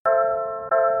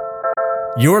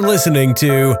You're listening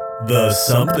to The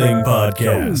Something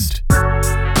Podcast,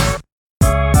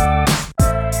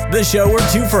 the show where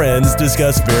two friends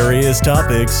discuss various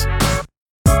topics,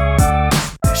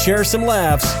 share some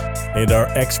laughs, and are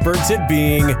experts at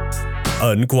being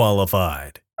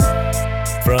unqualified.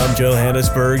 From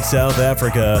Johannesburg, South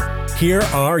Africa, here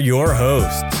are your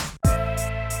hosts.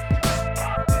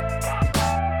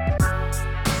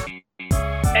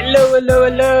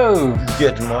 Hello.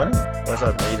 Good morning. What's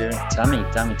up? How you doing? Tommy,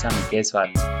 guess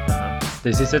what?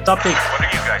 This is the topic. What are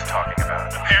you guys talking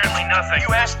about? Apparently nothing.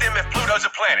 You asked them if Pluto's a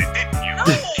planet, didn't you? No!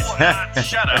 It's not.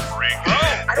 Shut up, Rick. Oh,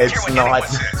 I don't It's care what not. anyone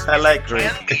says. I like Rick.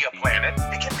 It can be a planet.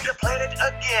 It can be a planet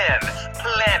again.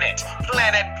 Planet.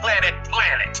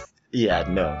 Yeah,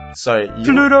 no. Sorry.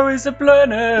 Pluto is a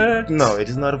planet. No, it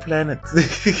is not a planet.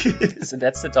 So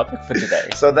that's the topic for today.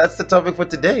 So that's the topic for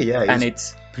today, yeah. And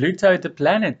it's Pluto the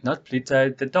planet, not Pluto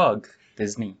the dog.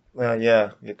 Disney.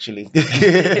 Yeah, actually.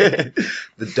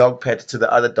 The dog pet to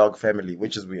the other dog family,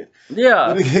 which is weird.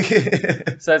 Yeah.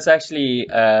 So it's actually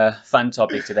a fun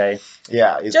topic today.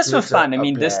 Yeah. It's Just for Pluto fun. I a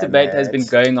mean, this planet. debate has been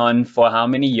going on for how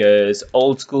many years?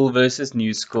 Old school versus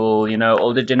new school. You know,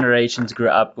 older generations grew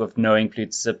up with knowing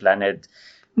Pluto's a planet.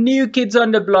 New kids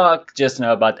on the block just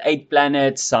know about 8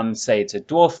 planets. Some say it's a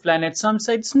dwarf planet. Some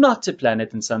say it's not a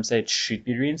planet. And some say it should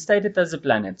be reinstated as a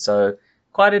planet. So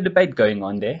quite a debate going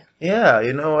on there. Yeah,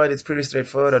 you know what? It's pretty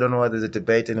straightforward. I don't know why there's a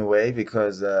debate in a way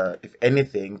because, if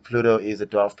anything, Pluto is a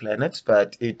dwarf planet,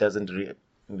 but it doesn't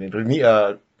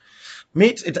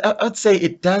meet it. I'd say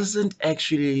it doesn't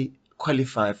actually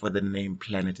qualify for the name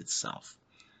planet itself.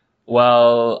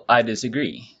 Well, I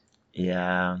disagree.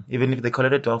 Yeah, even if they call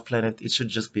it a dwarf planet, it should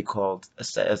just be called a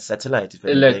satellite. If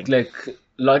anything. Look,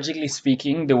 logically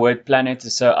speaking, the word planet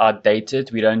is so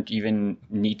outdated, we don't even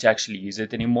need to actually use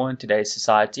it anymore in today's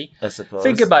society. I suppose.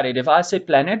 Think about it. If I say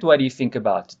planet, what do you think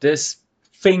about? This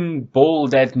thing, ball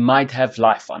that might have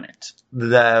life on it.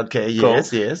 Okay, Cool.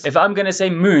 yes. If I'm going to say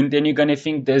moon, then you're going to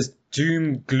think there's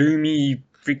doom, gloomy,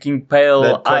 freaking pale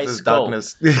That ice causes cold.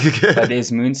 darkness. But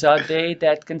there's moons out there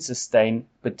that can sustain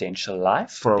potential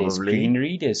life. There's Probably.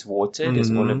 greenery, there's water,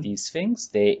 there's all of these things.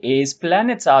 There is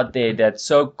planets out there that's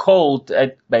so cold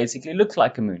it basically looks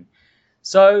like a moon.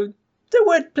 So the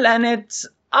word planet,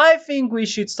 I think we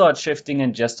should start shifting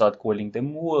and just start calling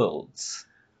them worlds.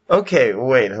 Okay,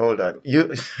 wait, hold on.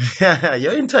 Your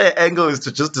entire angle is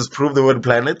to just disprove the word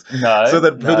planet, No. so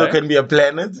that Pluto no, can be a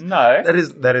planet. No. That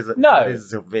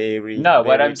is a very No,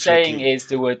 what very I'm saying tricky. is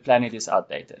the word planet is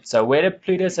outdated. So whether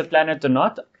Pluto is a planet or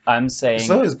not, I'm saying...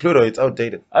 So is Pluto. It's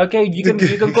outdated. Okay, you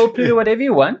can call Pluto whatever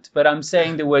you want, but I'm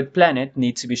saying the word planet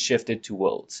needs to be shifted to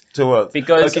worlds. To world.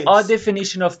 Because Okay. our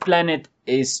definition of planet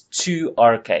is too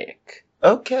archaic.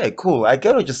 Okay, cool. I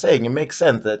get what you're saying. It makes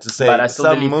sense that to say But I still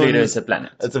some believe Pluto moons. is a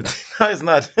planet. No, it's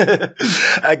not.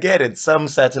 I get it. Some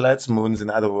satellites, moons, in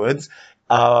other words,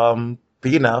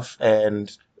 big enough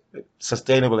and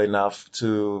sustainable enough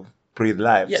to breathe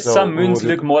life. Yeah, So some we moons would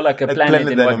look more like a a planet planet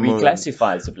than than what a we moon.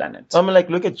 classify as a planet. I mean, like,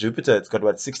 look at Jupiter. It's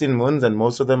got, 16 moons, and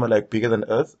most of them are, bigger than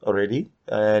Earth already,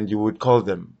 and you would call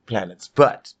them planets.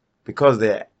 But because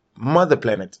their mother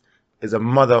planet is a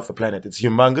mother of a planet, it's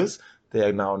humongous, they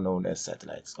are now known as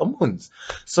satellites or moons.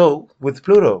 So, with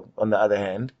Pluto, on the other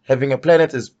hand, having a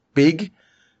planet as big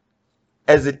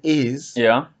as it is,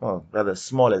 Yeah. or rather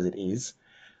small as it is,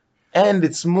 and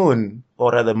its moon,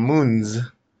 or rather moons,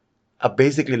 are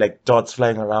basically like dots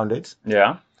flying around it,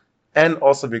 Yeah. and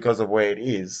also because of where it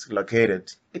is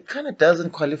located, it kind of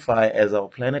doesn't qualify as our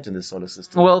planet in the solar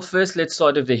system. Well, first let's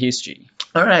start with the history.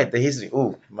 All right, the history.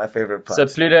 Ooh, my favorite part. So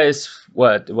Pluto is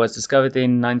what? It was discovered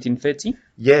in 1930?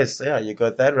 Yes, yeah, you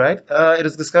got that right. It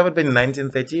was discovered in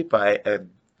 1930 by a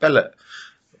fella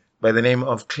by the name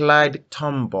of Clyde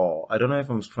Tombaugh. I don't know if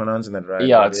I'm pronouncing that right.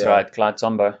 Yeah, but that's right. Clyde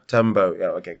Tombaugh. Tombaugh. Yeah,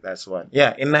 okay, that's one.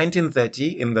 Yeah, in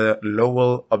 1930 in the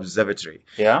Lowell Observatory.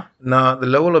 Yeah. Now, the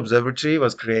Lowell Observatory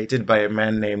was created by a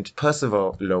man named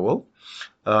Percival Lowell.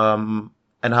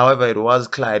 And however, it was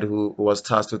Clyde who was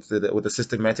tasked with the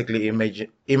systematically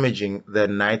imaging the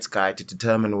night sky to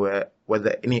determine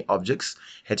whether any objects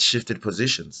had shifted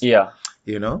positions. Yeah.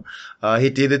 You know, he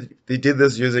did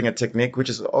this using a technique which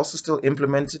is also still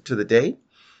implemented to the day,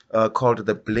 called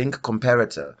the blink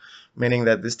comparator. Meaning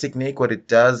that this technique, what it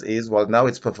does is, well, now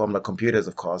it's performed by computers,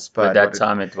 of course, but At that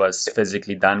time, it was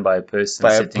physically done by a person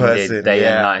By a sitting there person, day and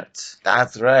yeah. night.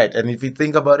 That's right. And if you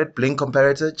think about it, blink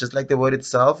comparator, just like the word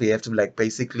itself, you have to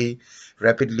basically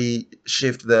rapidly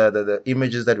shift the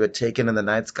images that were taken in the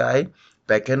night sky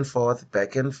back and forth,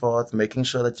 making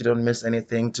sure that you don't miss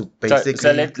anything to basically...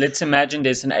 So let's imagine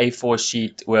there's an A4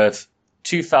 sheet with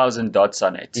 2,000 dots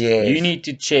on it. Yes. You need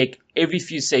to check every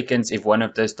few seconds if one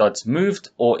of those dots moved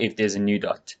or if there's a new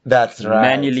dot. That's right.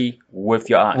 Manually with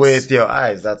your eyes. With your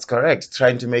eyes, that's correct.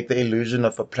 Trying to make the illusion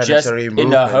of a planetary Just movement. in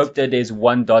the hope that there's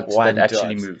one dot One that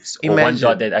actually dot. moves. Or one Imagine.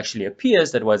 dot that actually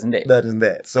appears that wasn't there. That is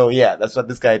there. So yeah, that's what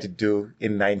this guy had to do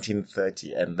in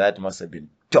 1930, and that must have been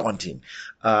daunting.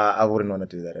 I wouldn't want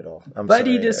to do that at all. But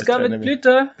he discovered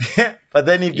Pluto. But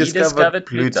then he discovered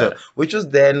Pluto. Pluto, which was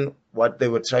then what they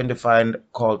were trying to find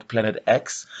called Planet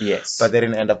X. Yes. But they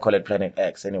didn't end up calling it Planet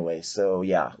X anyway. So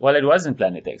yeah. Well, it wasn't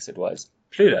Planet X. It was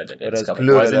Pluto that they It was discovered.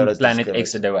 Pluto It wasn't that was Planet discovered.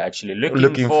 X that they were actually Looking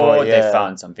looking for, for. yeah. They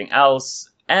found something else.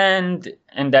 And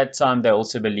in that time, they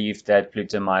also believed that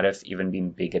Pluto might have even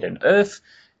been bigger than Earth.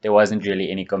 There wasn't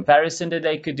really any comparison that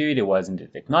they could do. There wasn't the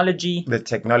technology. The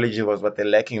technology was what they're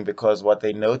lacking, because what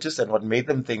they noticed and what made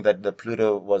them think that the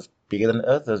Pluto was bigger than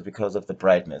Earth was because of the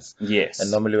brightness. Yes.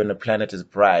 And normally when a planet is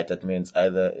bright, that means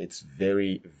either it's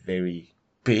very, very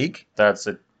big That's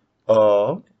it.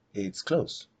 or it's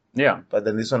close. Yeah. But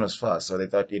then this one was far, so they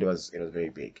thought it was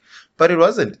very big. But it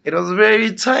wasn't. It was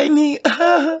very tiny.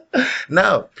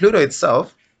 Now, Pluto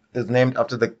itself is named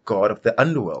after the god of the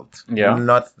underworld. Yeah.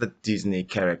 Not the Disney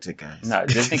character, guys. No,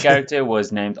 Disney character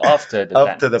was named after the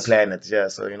After planet. the planet, yeah.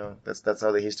 So, you know, that's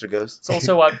how the history goes. It's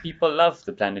also why people love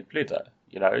the planet Pluto.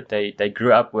 You know, they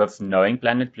grew up with knowing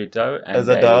planet Pluto, and As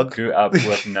a they dog. grew up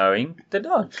with knowing the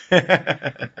dog.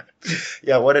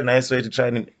 Yeah, what a nice way to try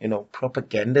and, you know,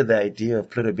 propaganda the idea of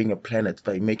Pluto being a planet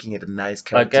by making it a nice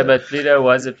character. Okay, but Pluto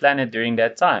was a planet during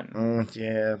that time.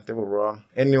 Yeah, they were wrong.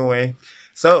 Anyway,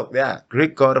 so yeah,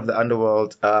 Greek god of the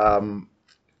underworld.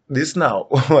 This now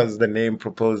was the name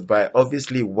proposed by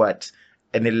obviously what?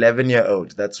 An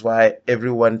 11-year-old. That's why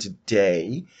everyone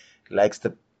today likes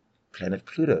the planet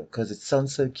Pluto, because it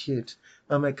sounds so cute.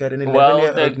 Oh my god, an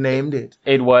 11-year-old named it.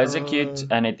 It was a cute,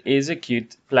 and it is a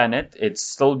cute planet. It's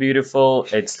still beautiful.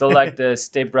 It's still like the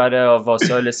stepbrother of our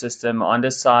solar system on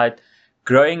the side.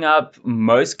 Growing up,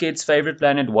 most kids' favorite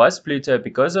planet was Pluto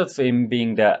because of him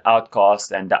being the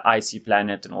outcast and the icy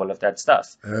planet and all of that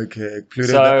stuff. Okay,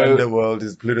 Pluto So, the underworld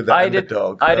is Pluto the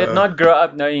underdog. I did not grow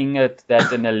up knowing it,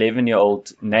 that an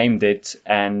 11-year-old named it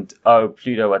and, oh,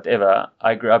 Pluto, whatever.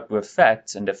 I grew up with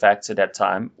facts, and the facts at that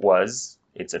time was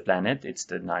it's a planet, it's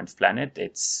the 9th planet,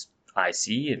 it's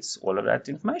icy, it's all of that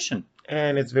information.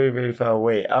 And it's very, very far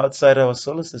away, outside our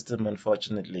solar system,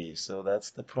 unfortunately. So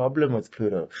that's the problem with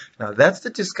Pluto. Now, that's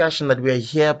the discussion that we are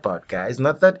here about, guys.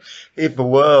 Not that if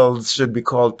worlds should be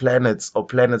called planets or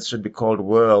planets should be called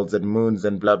worlds and moons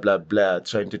and blah, blah, blah,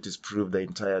 trying to disprove the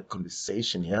entire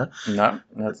conversation here. No,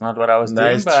 that's not what I was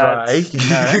Nice doing, but try.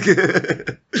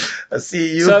 no. I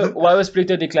see you. So, why was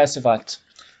Pluto declassified?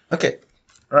 Okay,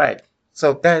 right.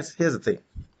 So, guys, here's the thing.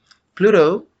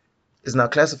 Pluto is now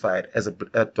classified as a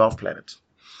dwarf planet.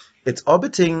 It's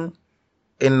orbiting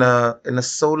in a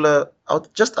solar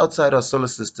just outside our solar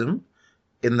system,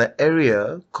 in the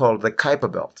area called the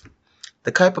Kuiper Belt.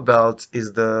 The Kuiper Belt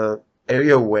is the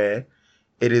area where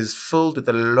it is filled with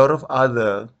a lot of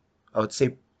other, I would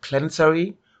say,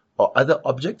 planetary or other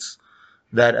objects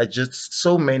that are just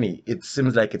so many. It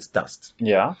seems like it's dust.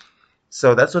 Yeah.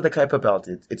 So that's what the Kuiper Belt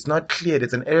is. It's not cleared.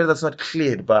 It's an area that's not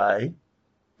cleared by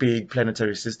big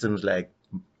planetary systems like,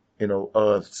 you know,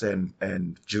 Earths and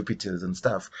Jupiters and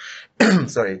stuff.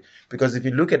 Sorry. Because if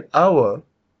you look at our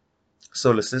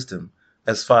solar system,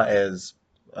 as far as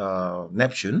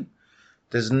Neptune,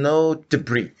 there's no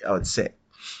debris, I would say.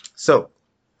 So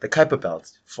the Kuiper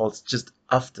Belt falls just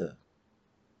after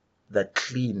that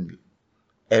clean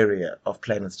area of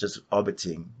planets just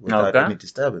orbiting without Okay. any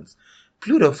disturbance.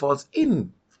 Pluto falls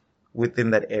in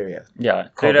within that area. Yeah,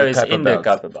 Called Pluto the is Kuiper in Belt. the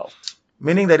Kuiper Belt.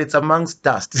 Meaning that it's amongst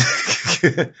dust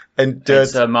and dirt.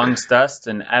 It's amongst dust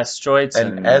and asteroids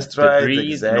And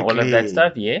asteroids, debris and all of that exactly.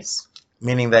 stuff, yes.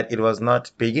 Meaning that it was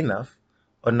not big enough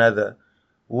or rather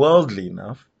worldly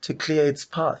enough to clear its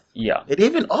path. Yeah. It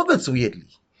even orbits weirdly.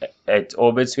 It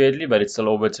orbits weirdly, but it still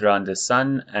orbits around the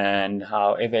sun, and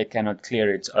however it cannot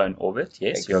clear its own orbit.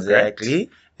 Yes, you're correct. Exactly.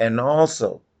 And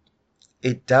also,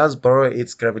 it does borrow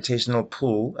its gravitational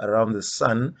pull around the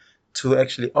sun to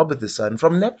actually orbit the sun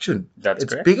from Neptune. That's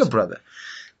its correct. bigger brother.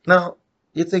 Now,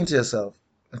 you think to yourself,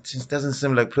 it just doesn't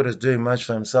seem like Pluto's doing much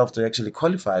for himself to actually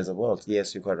qualify as a world.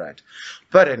 Yes, you're quite right.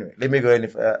 But anyway, let me go in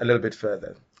a little bit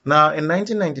further. Now, in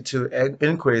 1992,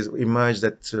 inquiries emerged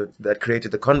that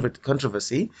created the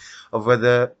controversy of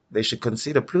whether they should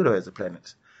consider Pluto as a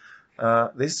planet.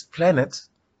 This planet,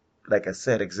 like I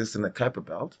said, exists in the Kuiper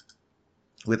Belt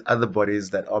with other bodies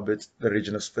that orbit that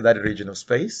region of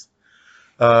space,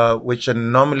 which are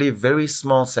normally very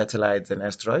small satellites and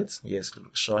asteroids. Yes,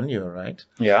 Sean, you're right.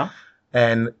 Yeah.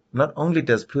 And not only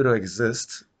does Pluto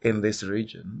exist in this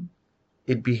region,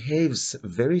 it behaves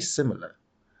very similar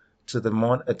to the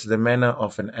manner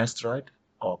of an asteroid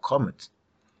or comet,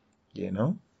 you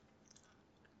know?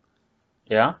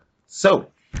 Yeah.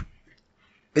 So,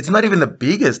 it's not even the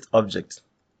biggest object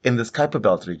in this Kuiper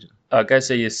Belt region. Okay,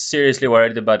 so you're seriously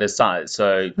worried about the size.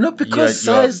 So No, because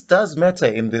size does matter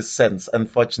in this sense,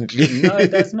 unfortunately. No,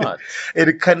 it does not.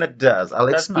 It kind of does. I'll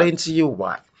Does explain not. to you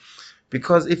why.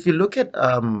 Because if you look at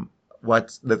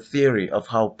what the theory of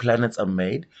how planets are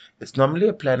made, it's normally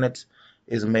a planet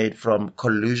is made from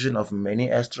collision of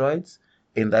many asteroids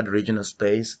in that region of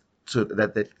space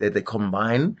that they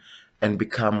combine and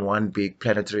become one big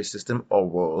planetary system or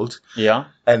world. Yeah.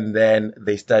 And then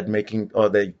they start making, or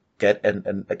they get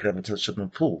a gravitational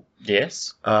pull.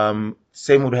 Yes.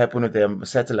 Same would happen with their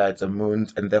satellites or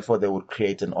moons, and therefore they would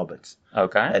create an orbit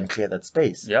Okay. and clear that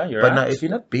space. Yeah, you're But right. now, if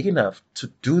you're not big enough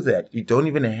to do that, you don't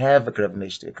even have a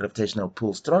gravitational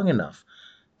pull strong enough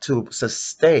to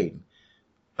sustain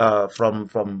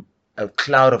from a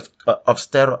cloud of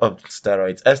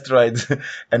steroids, asteroids,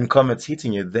 and comets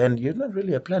hitting you, then you're not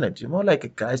really a planet. You're more like a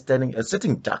guy a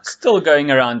sitting duck. Still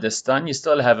going around the sun, you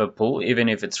still have a pull, even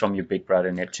if it's from your big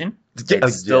brother Neptune.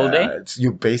 It's still there.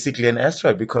 You're basically an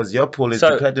asteroid because your pull is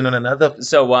So- dependent on another.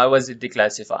 So why was it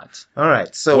declassified? All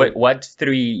right, so What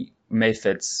three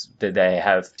methods did they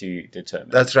have to determine?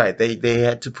 that's right. They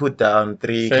had to put down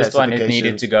three First one, it classifications.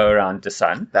 needed to go around the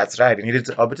sun. That's right. It needed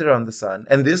to orbit around the sun.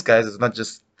 And these guys, it's not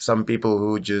just some people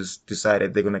who just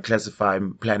decided they're going to classify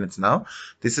planets now.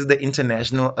 This is the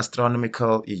International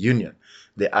Astronomical Union,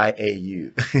 the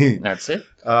IAU. That's it.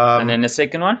 And then the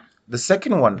second one? The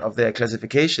second one of their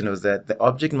classification was that the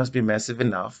object must be massive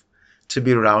enough to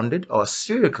be rounded or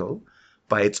spherical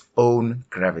by its own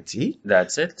gravity.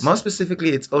 That's it. More specifically,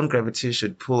 its own gravity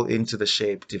should pull into the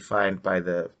shape defined by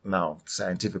the now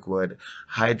scientific word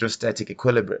hydrostatic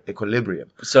equilibrium.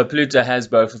 So Pluto has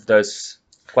both of those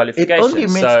It qualifications. only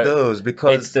makes so those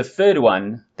because it's the third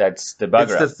one that's the bugger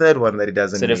it's the up. third one that it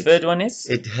doesn't So the meet. third one is?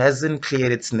 It hasn't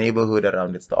cleared its neighborhood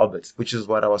around its orbit, which is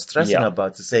what I was stressing Yeah.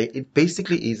 about to say. It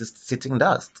basically is a sitting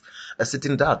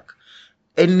duck.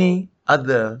 Any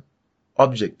other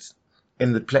object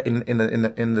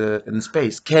in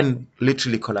space can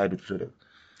literally collide with Pluto.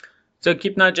 So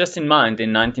keep now just in mind,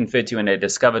 in 1930, when they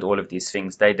discovered all of these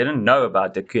things, they didn't know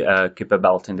about the Kuiper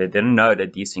Belt, and they didn't know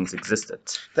that these things existed.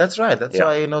 That's right. That's Yeah.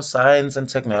 why science and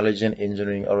technology and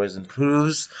engineering always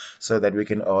improves, so that we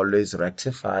can always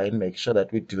rectify and make sure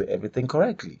that we do everything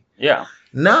correctly. Yeah.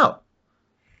 Now,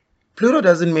 Pluto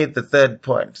doesn't meet the third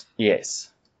point. Yes.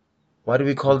 What do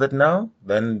we call that now?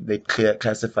 Then they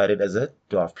classified it as a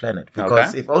dwarf planet. Because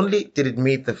Okay. if only did it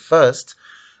meet the first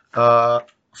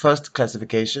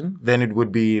classification, then it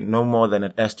would be no more than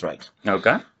an asteroid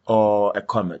Okay. or a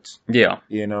comet. Yeah.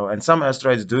 And some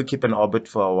asteroids do keep an orbit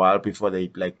for a while before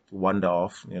they wander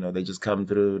off. They just come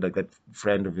through, like that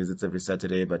friend who visits every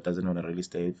Saturday but doesn't want to really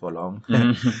stay for long.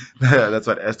 That's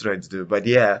what asteroids do. But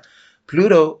yeah,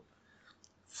 Pluto,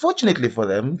 fortunately for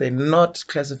them, they're not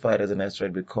classified as an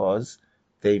asteroid because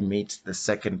they meet the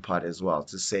second part as well,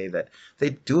 to say that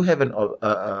they do have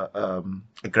a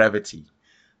gravity.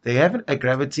 They have a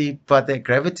gravity, but their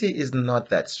gravity is not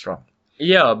that strong.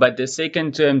 Yeah, but the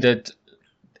second term that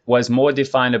was more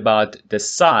defined about the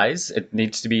size, it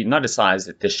needs to be, not the size,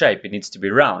 the shape, it needs to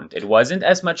be round. It wasn't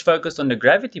as much focused on the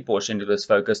gravity portion, it was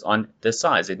focused on the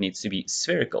size. It needs to be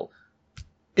spherical.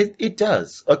 It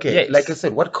does. Okay, Yes. like I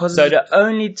said, what causes... So the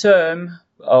only term,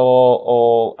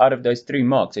 or out of those 3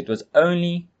 marks, it was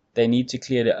only they need to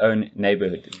clear their own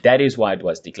neighborhood. That is why it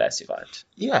was declassified.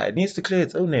 Yeah, it needs to clear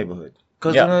its own neighborhood.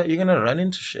 Because Yeah. you're gonna run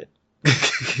into shit.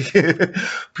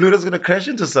 Pluto's gonna crash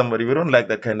into somebody. We don't like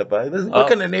that kind of vibe. What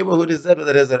kind of neighborhood is that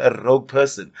has a rogue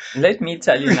person? Let me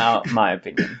tell you now my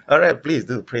opinion. All right, please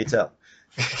do. Pray tell.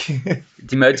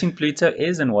 Demoting Pluto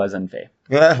is and was unfair.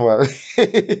 Yeah, well.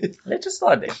 Let's just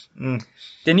start there.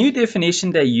 The new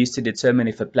definition they use to determine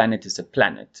if a planet is a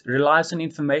planet relies on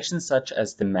information such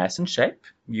as the mass and shape.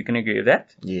 You can agree with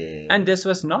that? Yeah. And this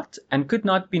was not and could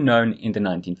not be known in the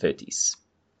 1930s.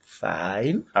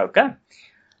 Fine. Okay.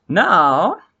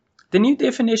 Now, the new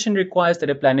definition requires that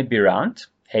a planet be round.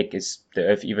 Heck, is the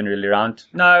Earth even really round?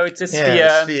 No, it's a sphere.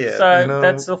 Yeah, sphere, So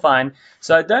that's still fine.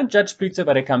 So don't judge Pluto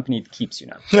by the company it keeps,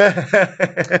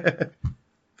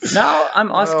 Now,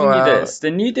 I'm asking you this. The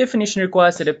new definition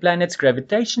requires that a planet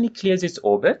gravitationally clears its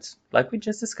orbit, like we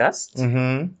just discussed.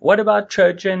 Mm-hmm. What about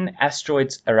Trojan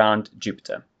asteroids around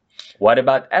Jupiter? What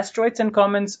about asteroids and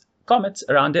comets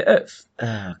around the Earth?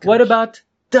 Oh, What about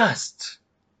dust?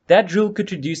 That rule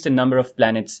could reduce the number of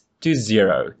planets to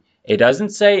 0. It doesn't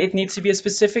say it needs to be a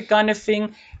specific kind of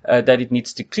thing, that it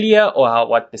needs to clear, or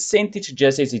what percentage. It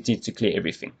just says it needs to clear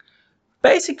everything.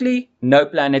 Basically, no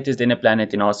planet is then a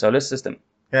planet in our solar system.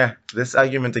 Yeah, this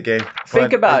argument again.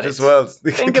 Think about it. Worlds.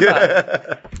 Think about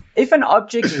it. If an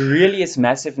object really is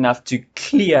massive enough to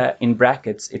clear, in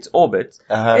brackets, its orbit,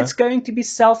 it's going to be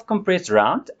self-compressed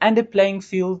round, and the playing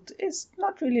field is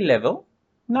not really level.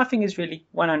 Nothing is really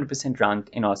 100% round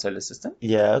in our solar system.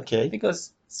 Yeah, okay.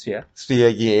 Because sphere. Sphere,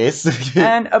 yes.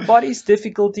 And a body's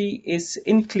difficulty is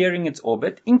in clearing its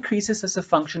orbit increases as a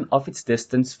function of its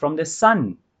distance from the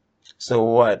sun. So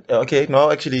what? Okay, no,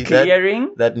 actually,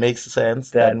 Clearing. that makes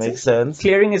sense. That makes sense.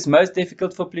 Clearing is most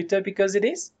difficult for Pluto because it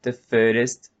is the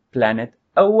furthest planet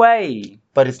away.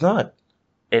 But it's not.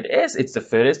 It is. It's the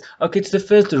furthest. Okay, it's the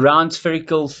first round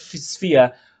spherical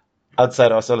sphere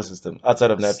Outside our solar system,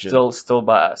 outside of Neptune. Still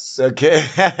by us. Okay.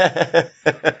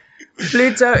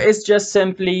 Pluto is just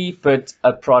simply put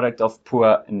a product of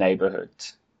poor neighborhood.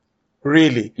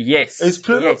 Really? Yes. Is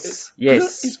Pluto?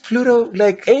 Yes. Is Pluto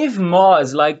like? If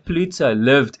Mars, like Pluto,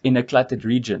 lived in a cluttered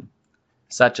region,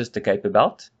 such as the Kuiper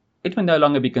Belt, it would no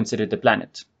longer be considered a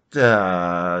planet.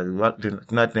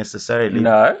 Not necessarily.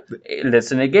 No.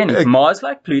 Listen again. If Mars,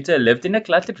 like Pluto, lived in a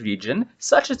cluttered region,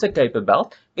 such as the Kuiper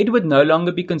Belt, it would no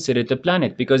longer be considered a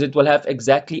planet because it will have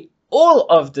exactly all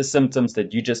of the symptoms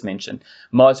that you just mentioned.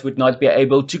 Mars would not be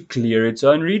able to clear its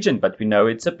own region, but we know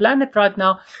it's a planet right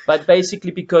now. But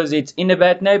basically because it's in a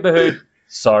bad neighborhood,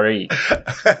 sorry.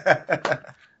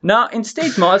 Now,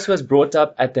 instead, Mars was brought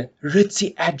up at the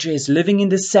ritzy address, living in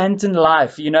the Santon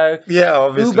life, you know. Yeah,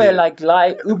 obviously.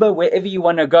 Uber wherever you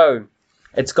want to go.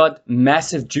 It's got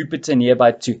massive Jupiter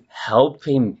nearby to help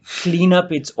him clean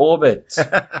up its orbit.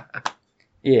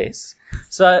 Yes.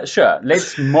 So, sure,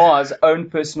 let's Mars' own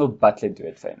personal butler do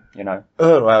it for him, you know.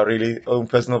 Oh, wow, really? Own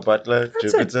personal butler,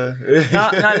 That's Jupiter?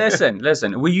 Now,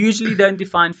 listen. We usually don't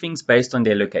define things based on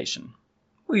their location.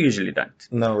 We usually don't.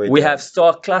 No, we have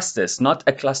star clusters, not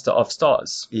a cluster of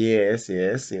stars. Yes.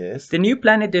 The new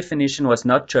planet definition was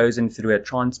not chosen through a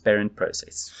transparent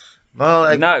process. Well,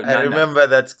 I remember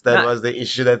that was the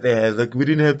issue that they had. Like, we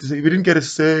didn't get a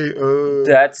say.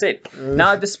 That's it.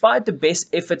 Now, despite the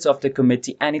best efforts of the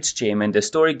committee and its chairman, the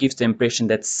story gives the impression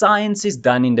that science is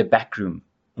done in the back room.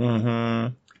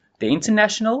 Mm-hmm. The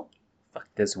International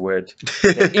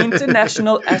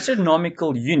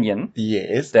Astronomical Union.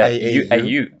 Yes. The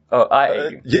IAU. Oh,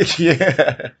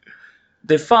 IAU.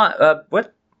 Yeah.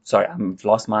 What? Sorry, I've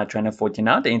lost my train of thought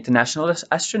now. The International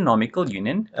Astronomical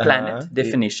Union planet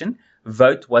definition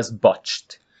vote was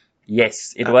botched.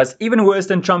 Yes, it was even worse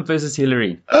than Trump versus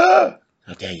Hillary. How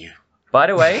dare you? By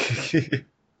the way,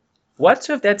 what's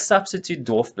with that substitute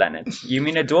dwarf planet? You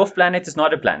mean a dwarf planet is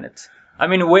not a planet? I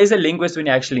mean, where's a linguist when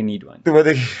you actually need one?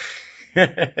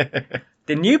 The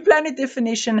new planet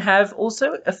definition have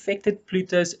also affected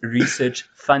Pluto's research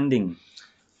funding.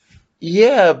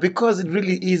 Yeah, because it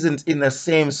really isn't in the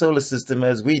same solar system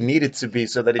as we need it to be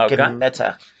so that it can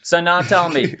matter. So now tell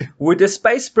me, would the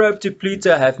space probe to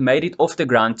Pluto have made it off the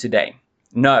ground today?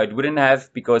 No, it wouldn't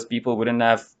have, because people wouldn't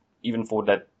have even thought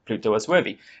that Pluto was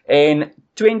worthy. In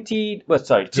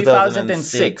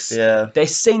 2006, they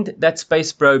sent that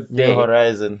space probe there. New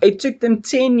Horizon. It took them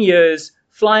 10 years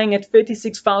flying at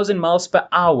 36,000 miles per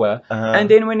hour. And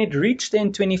then when it reached there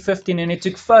in 2015 and it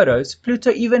took photos,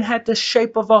 Pluto even had the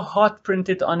shape of a heart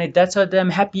printed on it. That's how damn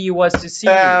happy he was to see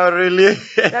it. Oh, really?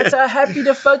 That's how happy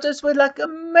the photos were, like,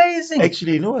 amazing.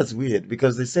 Actually, you know what's weird?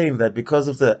 Because they're saying that because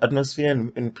of the atmosphere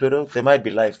in Pluto, there might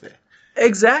be life there.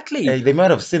 Exactly. They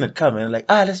might have seen it coming and like,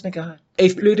 let's make a heart.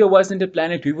 If Pluto wasn't a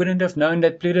planet, we wouldn't have known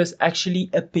that Pluto's actually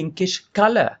a pinkish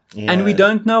color. Yeah. And we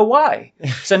don't know why.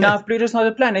 So now if Pluto's not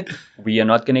a planet, we are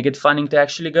not going to get funding to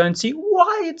actually go and see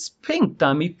why it's pink,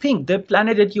 Tommy. Pink. The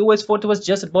planet that you always thought was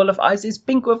just a ball of ice is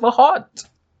pink with a heart.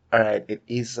 All right, it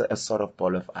is a sort of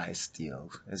ball of ice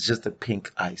still. It's just a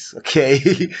pink ice, okay?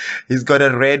 He's got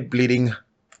a red, bleeding,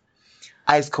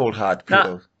 ice-cold heart,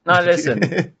 Pluto. Now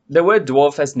listen, the word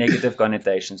dwarf has negative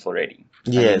connotations already.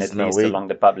 Yes, at least along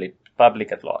the public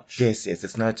at large. Yes,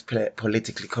 it's not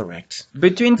politically correct.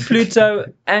 Between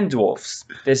Pluto and dwarfs,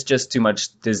 there's just too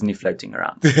much Disney floating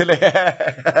around.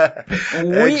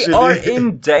 We are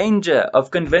in danger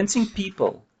of convincing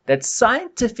people that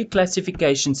scientific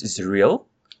classifications is real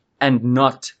and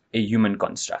not a human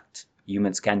construct.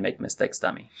 Humans can make mistakes,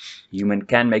 Tommy. Human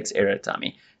can make error,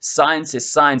 Tommy. Science is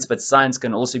science, but science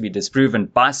can also be disproven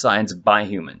by science, by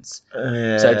humans.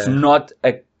 So it's not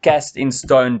a cast in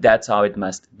stone, that's how it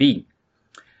must be.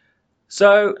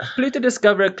 So, Pluto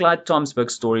discoverer Clyde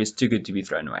Tomsburg's story is too good to be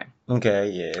thrown away. Okay,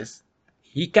 yes.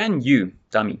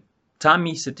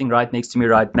 Tommy sitting right next to me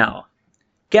right now,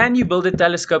 Can you build a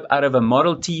telescope out of a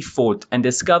Model T Ford and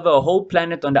discover a whole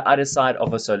planet on the other side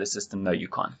of a solar system? No, you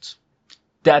can't.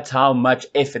 That's how much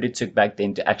effort it took back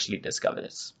then to actually discover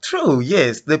this. True,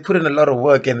 yes. They put in a lot of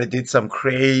work and they did some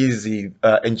crazy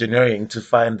engineering to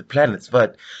find the planets,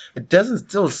 but it doesn't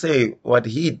still say what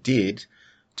he did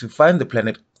to find the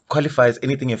planet qualifies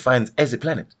anything he finds as a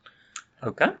planet.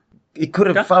 Okay. He could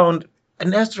have Okay. found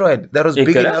an asteroid that was He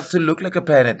big could enough have. to look like a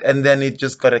planet, and then he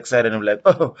just got excited and like,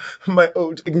 oh, my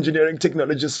old engineering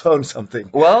technologist found something.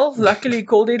 Well, luckily he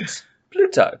called it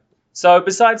Pluto. So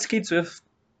besides kids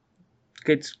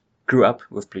grew up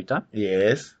with Pluto.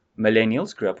 Yes.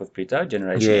 Millennials grew up with Pluto.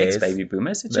 Generation Yes. X baby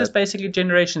boomers. It's That- just basically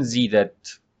Generation Z that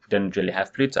didn't really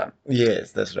have Pluto.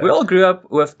 Yes, that's right. We all grew up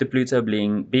with the Pluto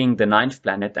being the 9th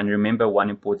planet, and remember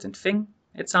one important thing: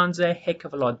 it sounds a heck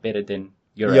of a lot better than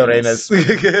Uranus.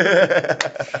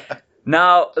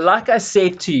 Now, like I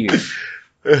said to you,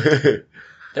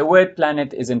 the word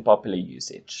planet is in popular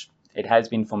usage. It has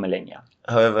been for millennia.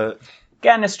 However,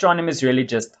 Can astronomers really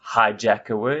just hijack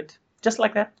a word? Just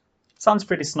like that? Sounds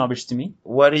pretty snobbish to me.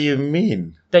 what do you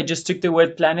mean? They just took the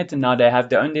word planet and now they have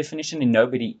their own definition, and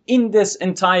nobody in this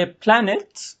entire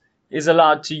planet is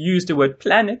allowed to use the word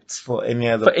planet For any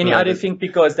other for any other planet? thing,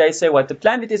 because they say what the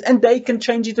planet is and they can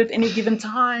change it at any given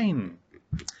time.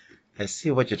 I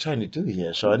see what you're trying to do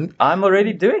here, Sean. I'm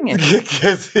already doing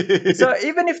it. So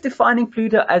even if defining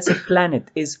Pluto as a planet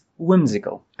is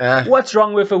whimsical, what's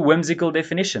wrong with a whimsical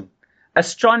definition?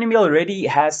 Astronomy already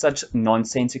has such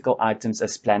nonsensical items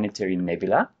as planetary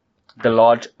nebula, the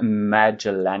Large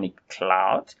Magellanic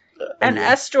Cloud, and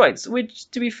asteroids, which,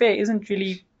 to be fair, isn't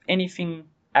really anything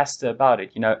aster about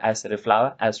it. You know, aster the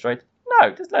flower, asteroid.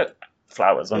 No, there's no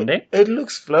flowers on there. It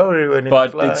looks flowery when it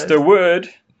But flies. it's the word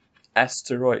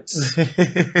asteroids.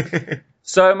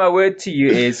 So my word to you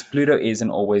is Pluto is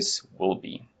and always will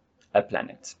be a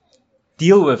planet.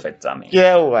 Deal with it, dummy.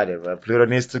 Yeah, whatever. Pluto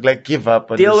needs to give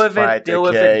up on Deal this with fight, it, deal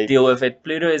with okay? it, deal with it.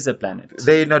 Pluto is a planet.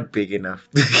 They're not big enough.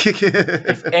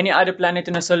 If any other planet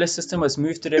in a solar system was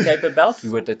moved to the Kuiper Belt, we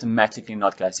would automatically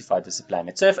not classify it as a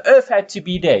planet. So if Earth had to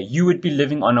be there, you would be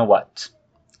living on a what?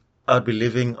 I'd be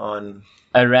living on...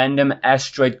 A random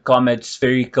asteroid, comet,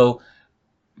 spherical,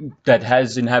 that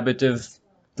has inhabitive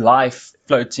life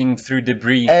floating through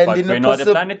debris, but we're not a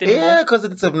planet anymore. Yeah, because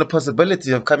it's a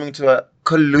possibility of coming to a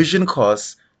collision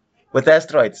course with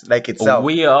asteroids like itself.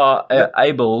 We are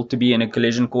able to be in a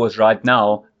collision course right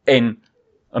now in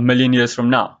a million years from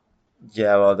now.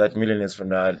 Yeah, well, that million years from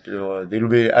now, there'll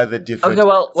be other different Okay,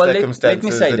 well circumstances let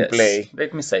me say in this. play.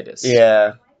 Let me say this.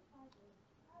 Yeah.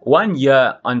 1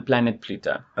 year on planet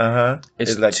Pluto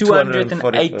is It's like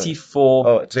 284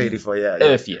 Oh, 284, yeah.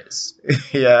 Earth years.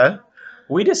 Yeah.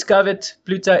 We discovered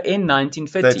Pluto in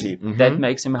 1930. 30, That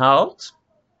makes him how old?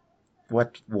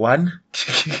 What, one?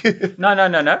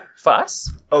 No. For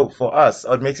us, Oh, for us,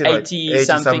 it makes it 80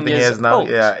 something years now. old.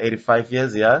 Yeah, 85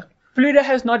 years, yeah. Pluto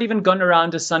has not even gone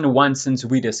around the sun once since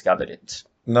we discovered it.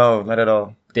 No, not at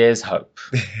all. There's hope.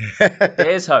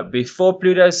 There's hope. Before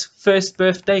Pluto's first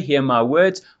birthday, hear my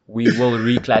words, we will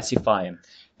reclassify him.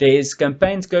 There's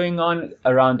campaigns going on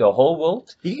around the whole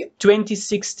world.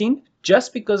 2016,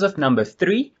 just because of number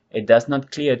 3, it does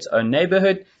not clear its own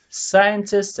neighborhood.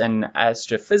 Scientists and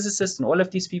astrophysicists and all of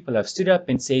these people have stood up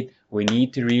and said, we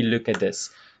need to relook at this.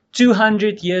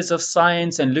 200 years of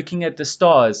science and looking at the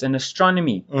stars and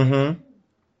astronomy.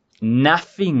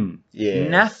 Nothing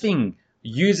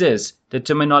uses the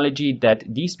terminology that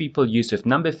these people use with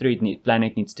number 3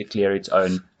 planet needs to clear its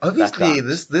own Obviously, background.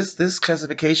 this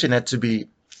classification had to be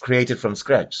created from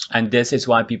scratch. And this is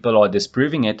why people are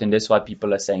disproving it, and this is why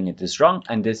people are saying it is wrong,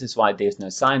 and this is why there's no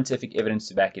scientific evidence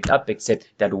to back it up except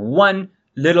that one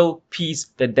little piece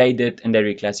that they did and they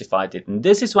reclassified it. And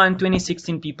this is why in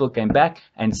 2016 people came back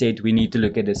and said we need to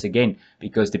look at this again,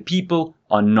 because the people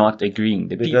are not agreeing.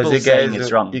 The Because people saying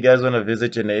it's wrong. You guys want to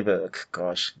visit your neighbor.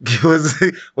 Gosh.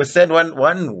 we sent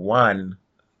one.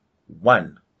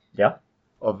 Yeah.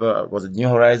 Was it New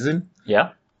Horizon?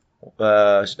 Yeah.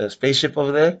 A spaceship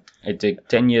over there. It took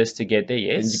 10 years to get there, And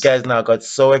yes. you guys now got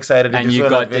so excited And you you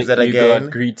want to visit again.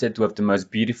 got greeted with the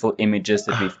most beautiful images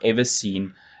that we've ever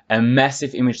seen. A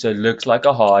massive image that looks like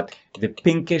a heart, the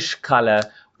pinkish color.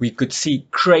 We could see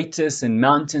craters and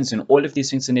mountains and all of these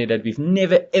things in there that we've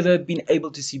never ever been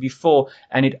able to see before.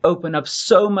 And it opened up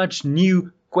so much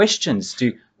new questions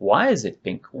to why is it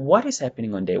pink? What is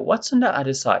happening on there? What's on the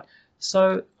other side?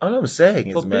 So All I'm saying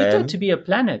is, for Pluto man, to be a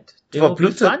planet, there For will be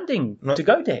Pluto- funding to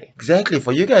go there. exactly,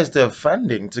 for you guys to have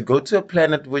funding to go to a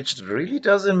planet which really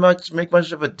doesn't make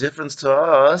much of a difference to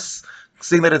us,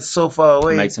 seeing that it's so far It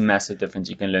away. makes a massive difference.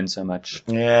 You can learn so much.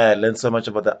 Yeah, learn so much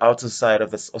about the outer side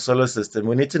of the solar system.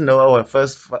 We need to know our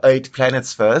first 8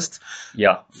 planets first.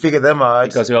 Yeah. Figure them out.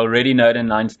 Because we already know the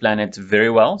 9th planet very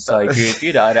well. So I agree with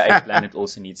you. The other 8th planet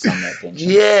also needs some attention.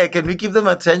 Yeah, can we give them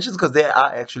attention? Because they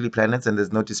are actually planets and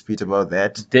there's no dispute about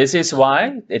that. This is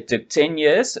why it took 10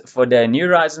 years for the New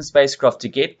Horizons spacecraft to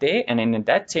get there. And in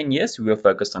that 10 years, we were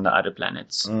focused on the other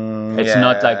planets. It's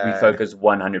not like we focus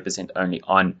 100% only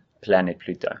on planet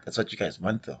Pluto. That's what you guys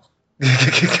want, though.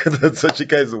 That's what you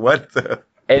guys want, though.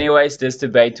 Anyways, this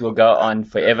debate will go on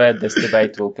forever. This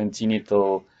debate will continue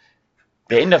till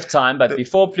the end of time. But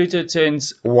before Pluto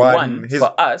turns one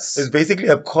for us, it's basically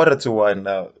a quarter to 1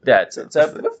 now. That's it.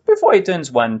 So before he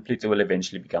turns 1, Pluto will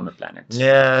eventually become a planet.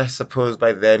 Yeah, I suppose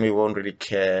by then we won't really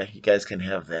care. You guys can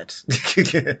have that.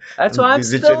 That's why I'm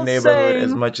visit still your neighborhood saying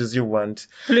as much as you want.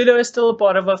 Pluto is still a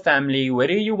part of our family,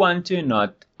 whether you want to or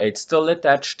not. It's still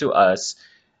attached to us.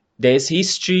 There's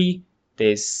history.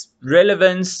 There's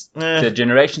relevance. The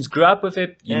generations grew up with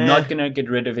it. You're not going to get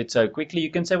rid of it so quickly.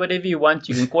 You can say whatever you want.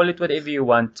 You can call it whatever you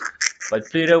want. But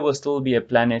Pluto will still be a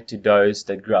planet to those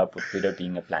that grew up with Pluto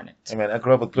being a planet. I mean, I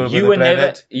grew up with Pluto You being a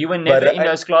planet. you were never in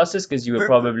those classes because you were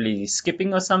probably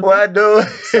skipping or something. What? No.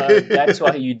 So that's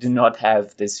why you do not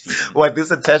have this feeling. What,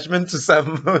 this attachment to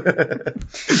some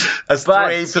a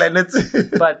stray planet?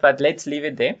 but let's leave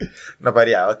it there. No, but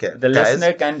yeah, okay. The guys,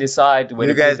 listener can decide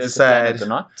whether you guys Pluto's a planet decide. or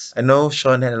not. I know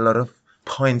Sean had a lot of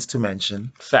points to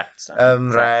mention. Facts.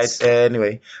 Right. Facts.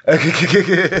 Anyway.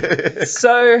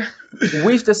 So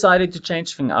we've decided to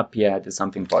change things up here at the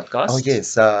Something Podcast. Oh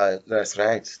yes, that's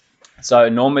right. So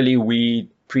normally we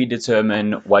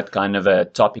predetermine what kind of a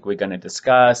topic we're going to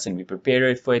discuss and we prepare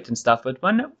it for it and stuff. But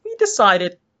when we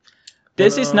decided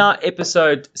this is now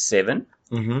episode 7.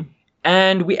 Mm-hmm.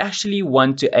 And we actually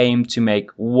want to aim to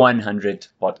make 100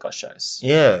 podcast shows.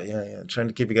 Yeah. Trying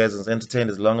to keep you guys as entertained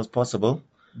as long as possible.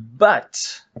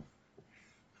 But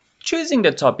choosing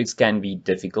the topics can be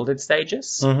difficult at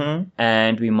stages. Mm-hmm.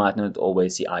 And we might not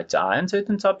always see eye to eye on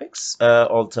certain topics.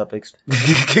 All topics.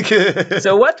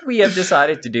 So what we have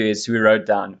decided to do is we wrote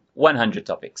down 100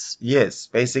 topics. Yes,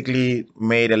 basically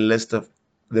made a list of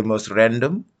the most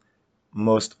random,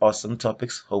 most awesome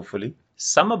topics, hopefully.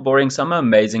 Some are boring, some are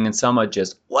amazing, and some are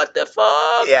just, what the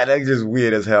fuck? Yeah, that's just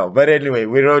weird as hell. But anyway,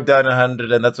 we wrote down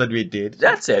 100 and that's what we did.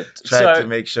 That's it. Tried to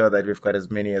make sure that we've got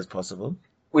as many as possible.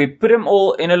 We put them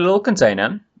all in a little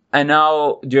container. And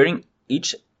now, during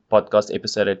each podcast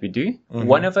episode that we do,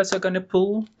 one of us are going to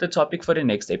pull the topic for the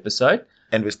next episode.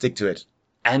 And we stick to it.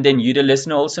 And then you, the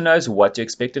listener, also knows what to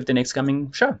expect of the next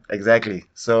coming show. Exactly.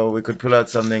 So we could pull out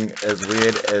something as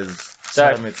weird as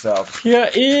time itself. Here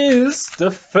is the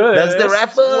first That's the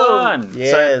raffle one.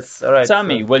 Yes. So, all right. tell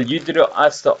me, will you do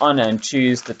us the honor and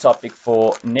choose the topic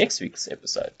for next week's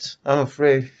episode? I'm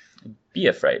afraid. Be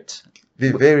afraid.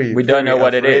 Be very. We don't know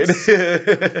what it is.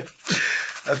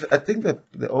 I think that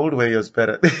the old way is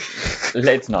better.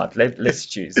 Let's not. Let's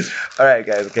choose. All right,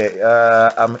 guys. Okay.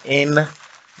 I'm in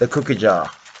the cookie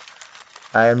jar.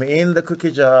 I'm in the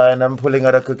cookie jar and I'm pulling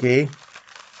out a cookie.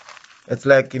 It's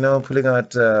like, pulling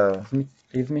out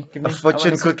Give me. a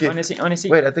fortune cookie. I want to see.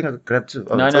 Wait, I think I grabbed 2.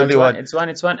 Oh, no, it's no, only it's one. one.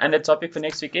 It's one. And the topic for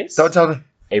next week is? Don't tell me.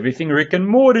 Everything Rick and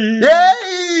Morty.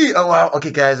 Yay! Oh, wow.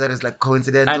 Okay, guys, that is like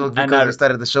coincidental because we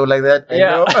started the show like that.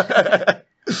 Yeah.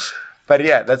 But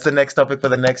yeah, that's the next topic for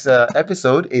the next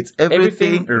episode. It's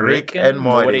everything Rick and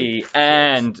Morty.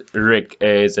 And Rick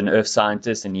is an Earth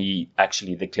scientist, and he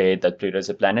actually declared that Pluto is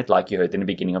a planet, like you heard in the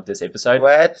beginning of this episode.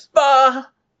 What? Bah!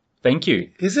 Thank you.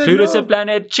 He said Pluto's no. a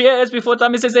planet. Cheers! Before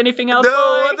Tommy says anything else. No, boy.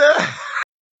 what the...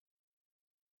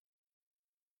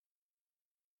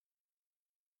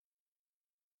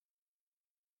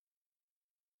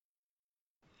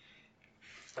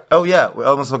 Oh yeah, we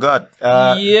almost forgot.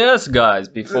 Yes, guys.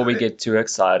 Before we get too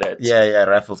excited. Yeah,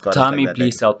 raffles got us Tommy, like that,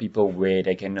 please tell people where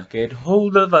they can get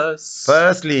hold of us.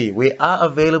 Firstly, we are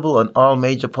available on all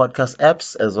major podcast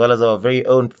apps as well as our very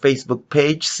own Facebook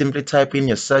page. Simply type in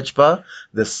your search bar,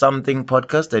 The Something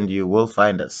Podcast, and you will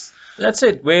find us. That's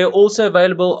it. We're also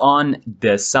available on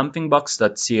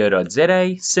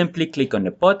thesomethingbox.co.za. Simply click on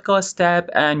the podcast tab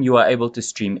and you are able to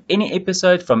stream any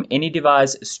episode from any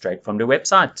device straight from the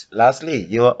website. Lastly,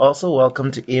 you are also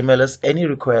welcome to email us any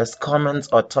requests, comments,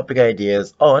 or topic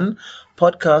ideas on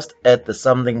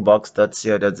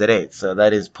podcast@thesomethingbox.co.za. So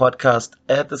that is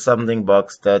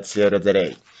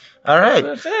podcast@thesomethingbox.co.za. All right.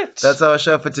 Perfect. That's our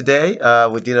show for today.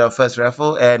 We did our first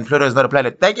raffle, and Pluto is not a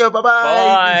planet. Thank you. Bye-bye.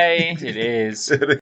 Bye. It is.